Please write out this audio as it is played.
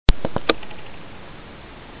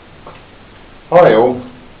Hi all,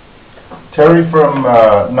 Terry from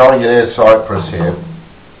Nigel Cyprus here.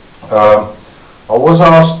 I was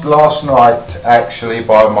asked last night actually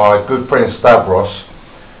by my good friend Stavros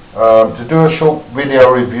to do a short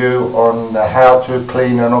video review on how to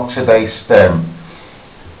clean an oxidized stem.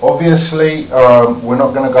 Obviously we're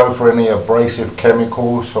not going to go for any abrasive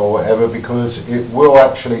chemicals or whatever because it will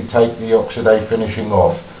actually take the oxide finishing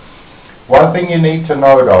off. One thing you need to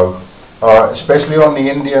know though, especially on the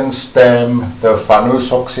Indian stem, the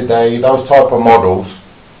Fanus oxide, those type of models,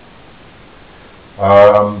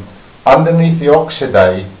 underneath the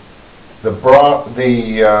oxide, the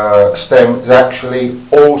stem is actually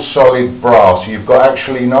all solid brass. You've got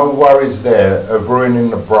actually no worries there of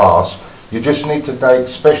ruining the brass. You just need to take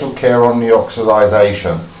special care on the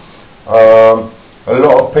oxidization. A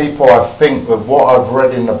lot of people, I think, with what I've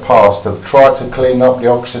read in the past, have tried to clean up the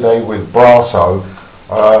oxide with Brasso.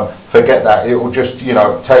 Forget that, it will just,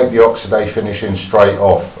 take the oxide finishing straight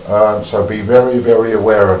off. So be very, very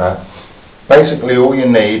aware of that. Basically, all you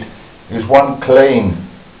need is one clean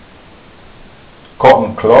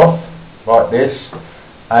cotton cloth, like this,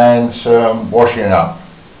 and some washing up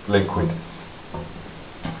liquid.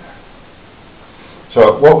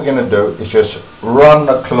 So what we're going to do is just run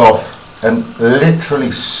the cloth and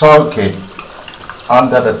literally soak it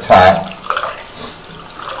under the tap.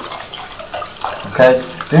 Okay,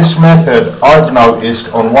 this method I've noticed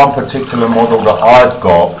on one particular model that I've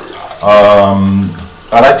got.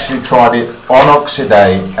 I've actually tried it on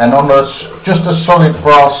oxide and on just a solid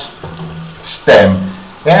brass stem.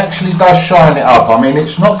 It actually does shine it up. I mean,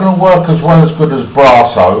 it's not going to work as well as good as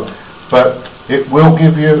Brasso, but it will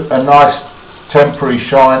give you a nice temporary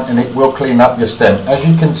shine and it will clean up your stem. As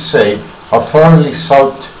you can see, I've thoroughly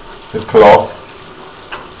soaked the cloth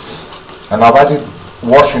and I've added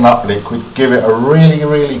washing up liquid. Give it a really,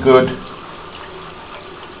 really good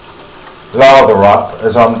lather up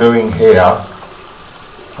as I'm doing here.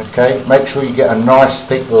 Okay, make sure you get a nice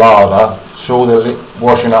thick lather so all the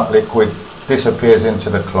washing up liquid disappears into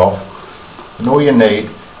the cloth, and all you need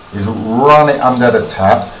is run it under the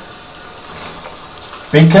tap.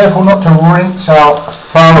 Be careful not to rinse out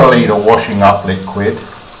thoroughly the washing up liquid.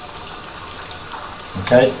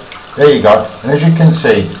 Okay, there you go. And as you can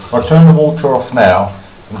see, I'll turn the water off now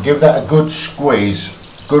and give that a good squeeze,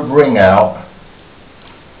 good wring out.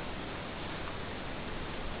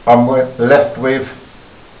 I'm left with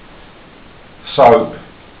soap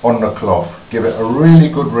on the cloth. Give it a really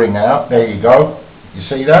good wring out. There you go. You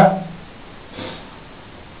see that?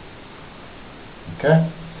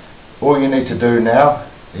 Okay. All you need to do now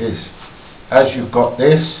is, as you've got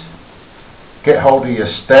this, get hold of your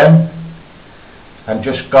stem and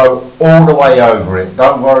just go all the way over it.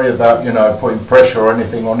 Don't worry about, putting pressure or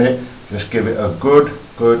anything on it. Just give it a good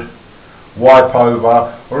wipe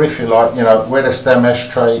over, or if you like, where the stem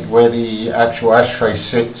ashtray, where the actual ashtray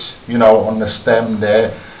sits, on the stem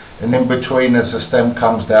there, and in between as the stem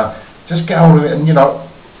comes down, just get hold of it and,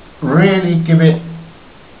 really give it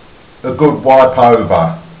a good wipe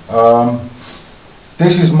over.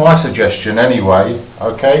 This is my suggestion anyway,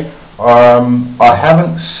 okay? I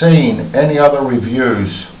haven't seen any other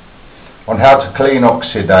reviews on how to clean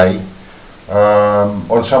oxide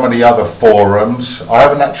on some of the other forums. I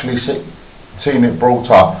haven't actually seen it brought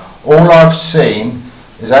up. All I've seen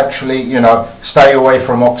is actually, stay away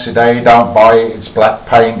from oxide, don't buy it, it's black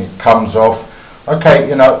paint, it comes off. Okay,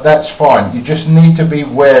 that's fine. You just need to be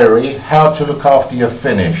wary how to look after your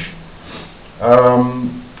finish.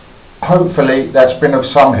 Hopefully that's been of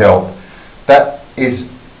some help. That is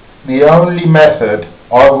the only method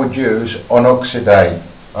I would use on oxide.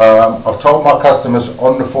 I've told my customers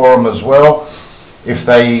on the forum as well, if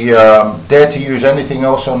they dare to use anything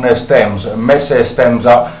else on their stems and mess their stems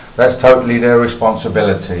up, that's totally their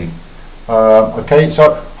responsibility. Okay,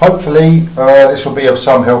 so hopefully this will be of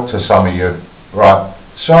some help to some of you. Right,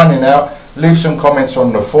 signing out. Leave some comments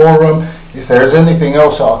on the forum. If there is anything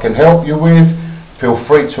else that I can help you with, feel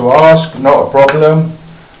free to ask, not a problem.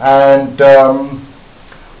 And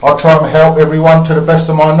I'll try and help everyone to the best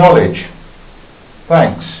of my knowledge.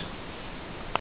 Thanks.